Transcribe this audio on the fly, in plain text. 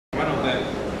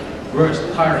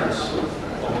worst tyrants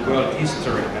of world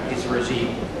history and his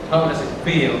regime. How does it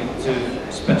feel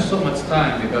to spend so much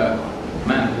time with a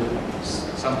man who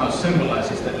somehow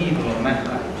symbolizes the evil of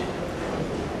mankind?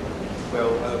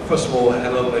 Well, first of all,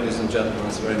 hello ladies and gentlemen,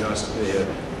 it's very nice to be here.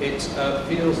 It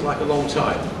feels like a long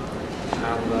time,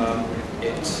 and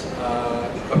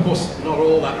of course, not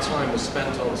all that time was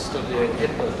spent on studying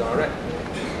Hitler directly.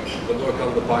 The work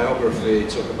on the biography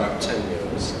took about 10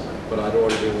 years, but I'd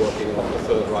already been working on the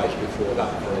Third Reich before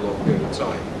that for a long period of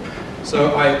time.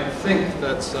 So I think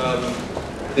that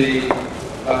the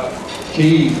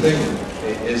key thing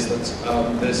is that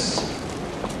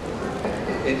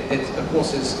it of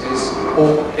course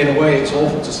in a way it's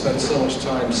awful to spend so much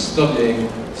time studying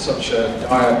such a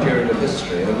dire period of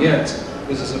history, and yet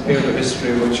this is a period of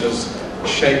history which has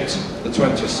shaped the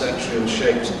 20th century and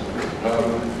shaped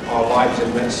our lives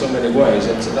in so many ways,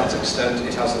 and to that extent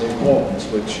it has an importance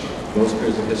which most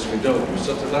periods of history don't do.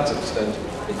 So to that extent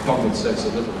it compensates a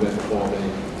little bit for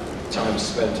the time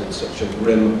spent in such a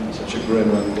grim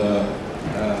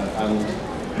and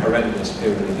horrendous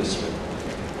period of history.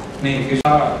 You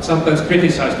are sometimes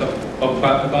criticized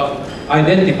about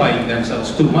identifying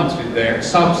themselves too much with their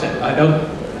subset. I don't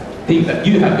think that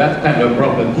you have that kind of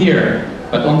problem here,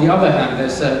 but on the other hand,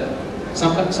 there's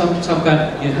some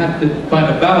kind, you have to find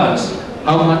a balance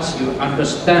how much you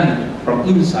understand from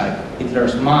inside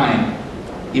Hitler's mind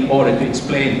in order to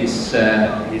explain his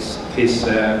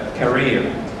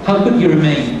career. How could you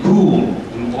remain cool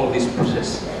in all this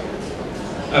process?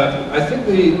 I think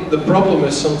the problem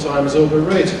is sometimes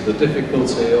overrated, the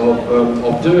difficulty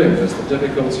of doing this, the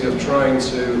difficulty of trying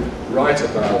to write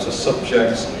about a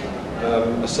subject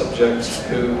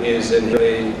who is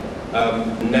inherently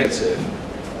negative.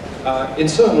 In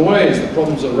certain ways, the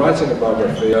problems of writing a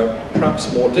biography are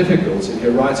perhaps more difficult if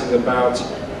you're writing about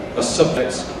a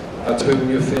subject to whom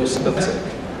you feel sympathetic.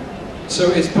 So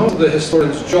it's part of the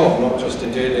historian's job, not just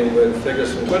in dealing with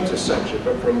figures from the 20th century,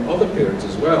 but from other periods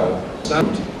as well.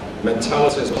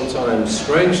 Mentalities are sometimes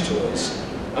strange to us,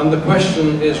 and the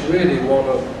question is really one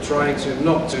of trying to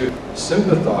not to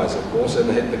sympathise. Of course, in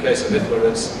the case of Hitler,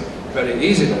 it's very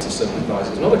easy not to sympathise.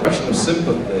 It's not a question of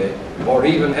sympathy or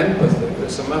even empathy, but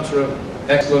it's a matter of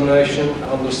explanation and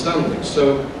understanding.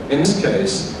 So in this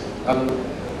case,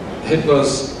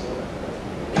 Hitler's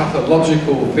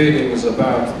pathological feelings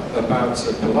about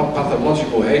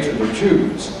pathological hatred of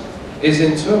Jews is,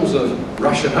 in terms of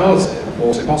rationality, of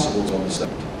course, impossible to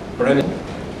understand for anyone.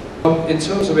 But in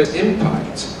terms of its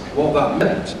impact, what that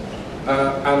meant,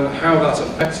 and how that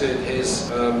affected his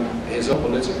own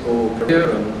political career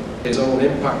and his own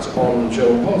impact on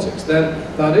German politics, then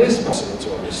that is possible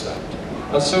to understand.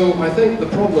 And so I think the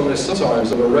problem is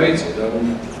sometimes overrated,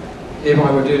 and if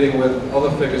I were dealing with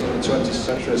other figures of the 20th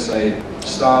century, say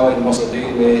Stalin,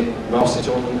 Mussolini, Mao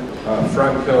Zedong,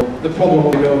 Franco, the problem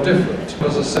will be no different.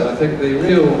 As I said, I think the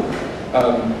real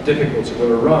difficulty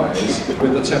will arise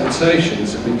with the temptation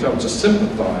to become to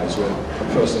sympathise with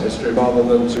a person's history rather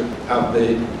than to have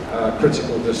the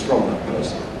critical views from that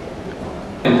person.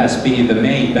 It has been the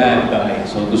main bad guy,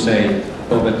 so to say,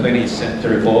 of the 20th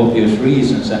century for obvious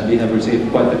reasons, and we have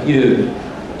received quite a few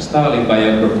Stalin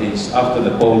biographies after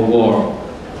the Cold War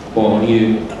for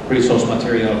new resource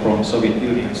material from Soviet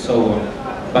Union and so on.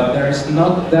 But there is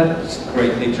not that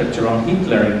great literature on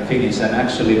Hitler in Finnish, and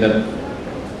actually the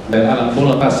Alan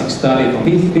Bullock classic study from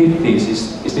the 50s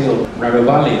is still rather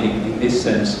valid in this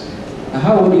sense.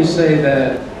 How would you say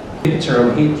the picture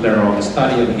of Hitler or the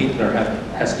study of Hitler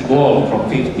has evolved from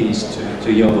 50s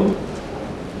to your book?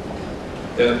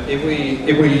 If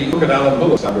we look at Alan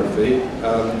Bullock's biography,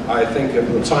 I think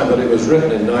at the time that it was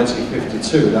written in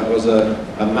 1952, that was a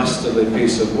masterly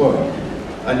piece of work.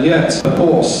 And yet, of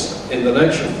course, in the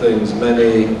nature of things,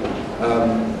 many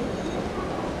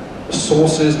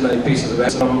sources, many pieces of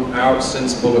evidence come out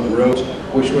since Bullock wrote,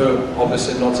 which were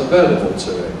obviously not available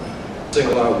to him.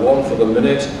 Single out one for the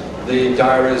minute, the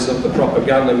diaries of the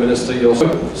propaganda minister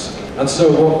Joseph. And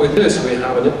so what with this, we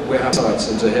have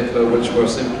insights into Hitler which were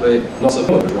simply not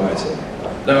available writing.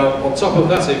 Now, on top of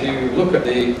that, if you look at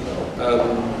the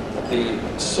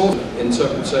sort of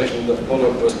interpretation that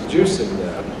Bullock was producing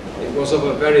there, it was of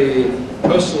a very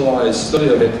personalised study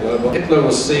of Hitler, but Hitler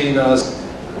was seen as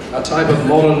a type of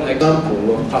modern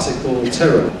example of classical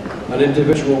tyranny. An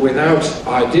individual without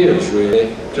ideas,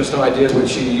 really, just ideas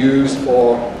which he used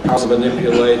for how to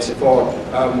manipulate,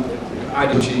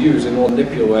 ideas which he used in order to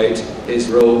manipulate his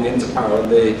role into power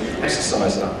and the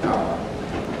exercise of that power.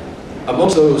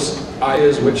 Amongst those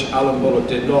ideas which Alan Bullock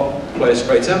did not place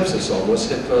great emphasis on was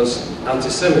Hitler's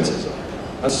anti-Semitism.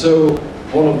 And so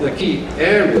one of the key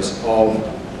areas of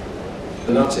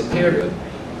the Nazi period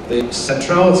the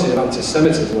centrality of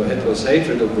anti-Semitism, or Hitler's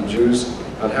hatred of the Jews,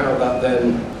 and how that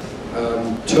then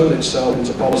turned itself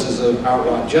into policies of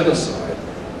outright genocide,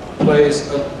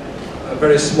 plays a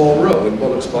very small role in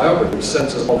Bullock's biography, which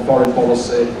centres on foreign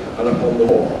policy and upon the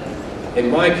war.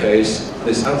 In my case,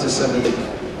 this anti-Semitic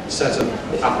set of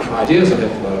ideas of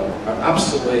Hitler are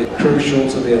absolutely crucial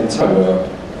to the entire work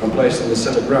and placed in the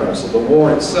centre ground. So the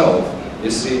war itself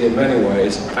is seen in many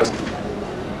ways as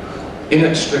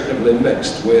inextricably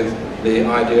mixed with the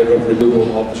idea of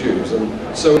removal of Jews.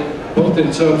 And so, both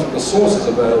in terms of the sources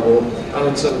available and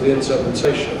in terms of the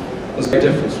interpretation, there's a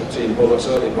difference between Bullock's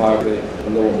early biography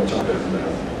and the one which I'm doing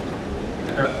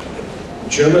now.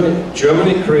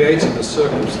 Germany created the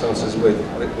circumstances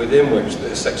within which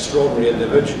this extraordinary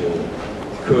individual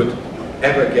could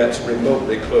ever get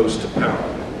remotely close to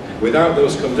power. Without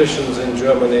those conditions in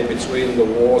Germany between the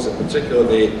wars, in particular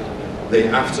the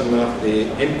aftermath,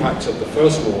 the impact of the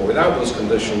First War, without those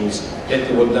conditions,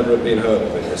 Hitler would never have been heard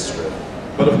of in history.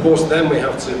 But of course, then we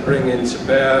have to bring into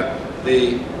bear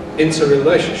the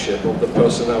interrelationship of the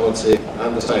personality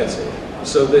and the society.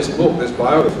 So this book, this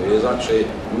biography, is actually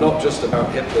not just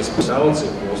about Hitler's personality,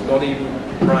 of course, not even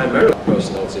primarily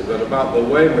personality, but about the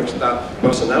way in which that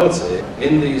personality,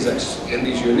 in these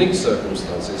unique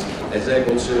circumstances, is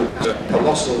able to have a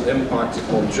colossal impact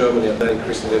upon Germany and then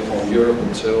increasingly upon Europe,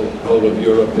 until the whole of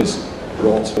Europe is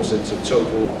brought into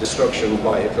total destruction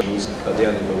by Hitler at the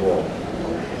end of the war.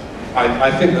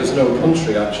 I think there's no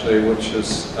country, actually, which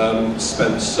has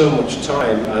spent so much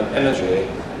time and energy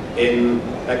in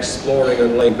exploring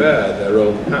and laying bare their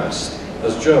own past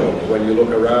as Germany. When you look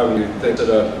around, you think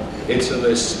that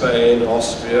Italy, Spain,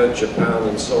 Austria, Japan,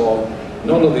 and so on,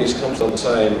 none of these countries are the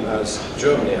same as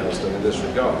Germany has done in this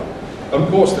regard. Of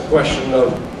course, the question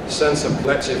of sense of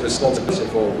collective responsibility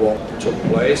for what took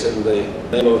place in the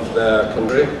name of their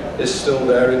country is still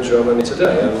there in Germany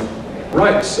today, and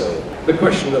rightly so. The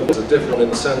question of is different in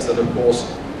the sense that, of course,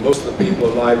 most of the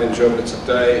people alive in Germany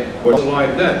today were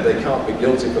alive then. They can't be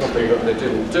guilty for something that they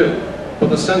didn't do. But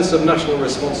the sense of national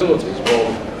responsibility is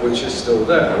one which is still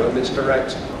there, and it's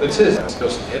correct that it is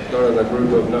just Hitler and a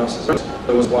group of narcissists.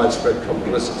 There was widespread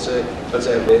complicity at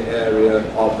every area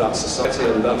of that society,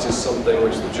 and that is something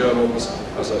which the Germans,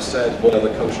 as I've said, one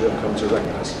other country have come to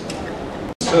recognise.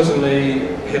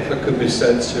 Certainly, Hitler could be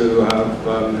said to have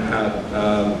had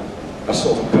a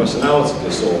sort of personality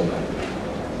disorder.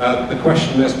 The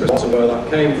question is precisely where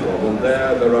that came from, and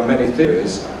there are many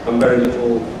theories and very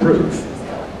little proof,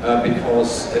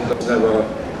 because Hitler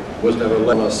was never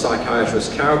led on a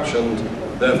psychiatrist's couch, and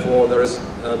therefore there is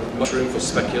much room for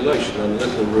speculation and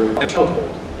little room for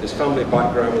childhood. His family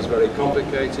background was very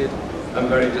complicated and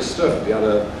very disturbed. He had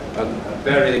an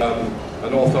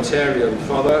authoritarian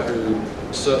father who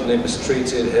certainly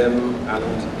mistreated him and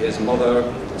his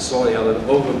mother, so he had an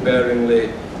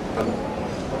overbearingly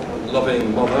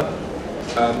loving mother,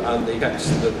 and he kept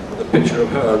the picture of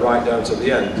her right down to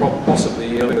the end, possibly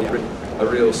yielding a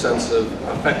real sense of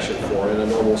affection for her in a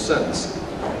normal sense.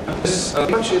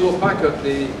 Actually look back at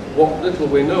what little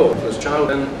we know of his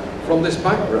childhood, and from this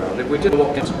background, if we did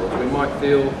look into it, we might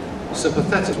feel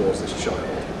sympathetic towards this child.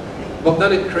 But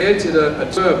then it created a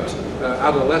disturbed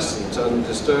adolescent and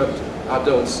disturbed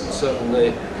adults,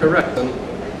 certainly correct. And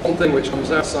one thing which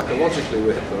comes out psychologically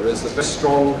with Hitler is the very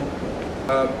strong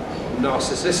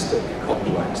narcissistic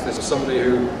complex. This is somebody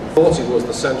who thought he was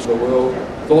the centre of the world,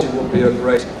 thought he would be a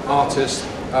great artist.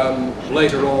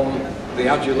 Later on, the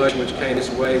adulation which came his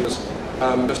way was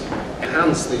just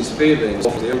enhanced these feelings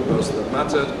of the only person that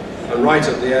mattered. And right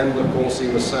at the end, of course, he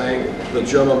was saying the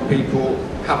German people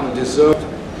haven't deserved,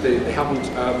 they haven't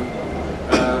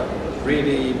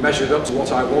really measured up to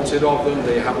what I wanted of them,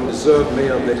 they haven't deserved me,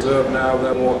 and they deserve now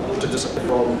therefore to disappear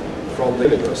from the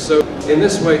universe. So in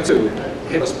this way too,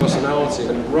 Hitler's personality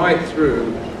went right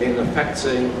through in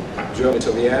affecting Germany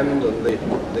to the end, and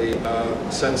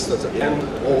the sense that at the end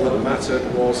all that mattered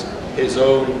was his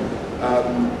own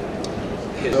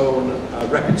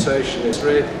reputation in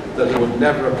history, that he would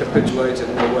never have capitulated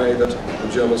in the way that the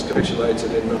Germans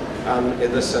capitulated in, and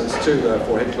in this sense too,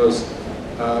 therefore, Hitler's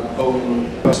own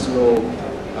personal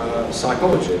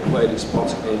psychology played its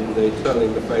part in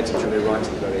determining the fate of Germany right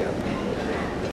at the very end.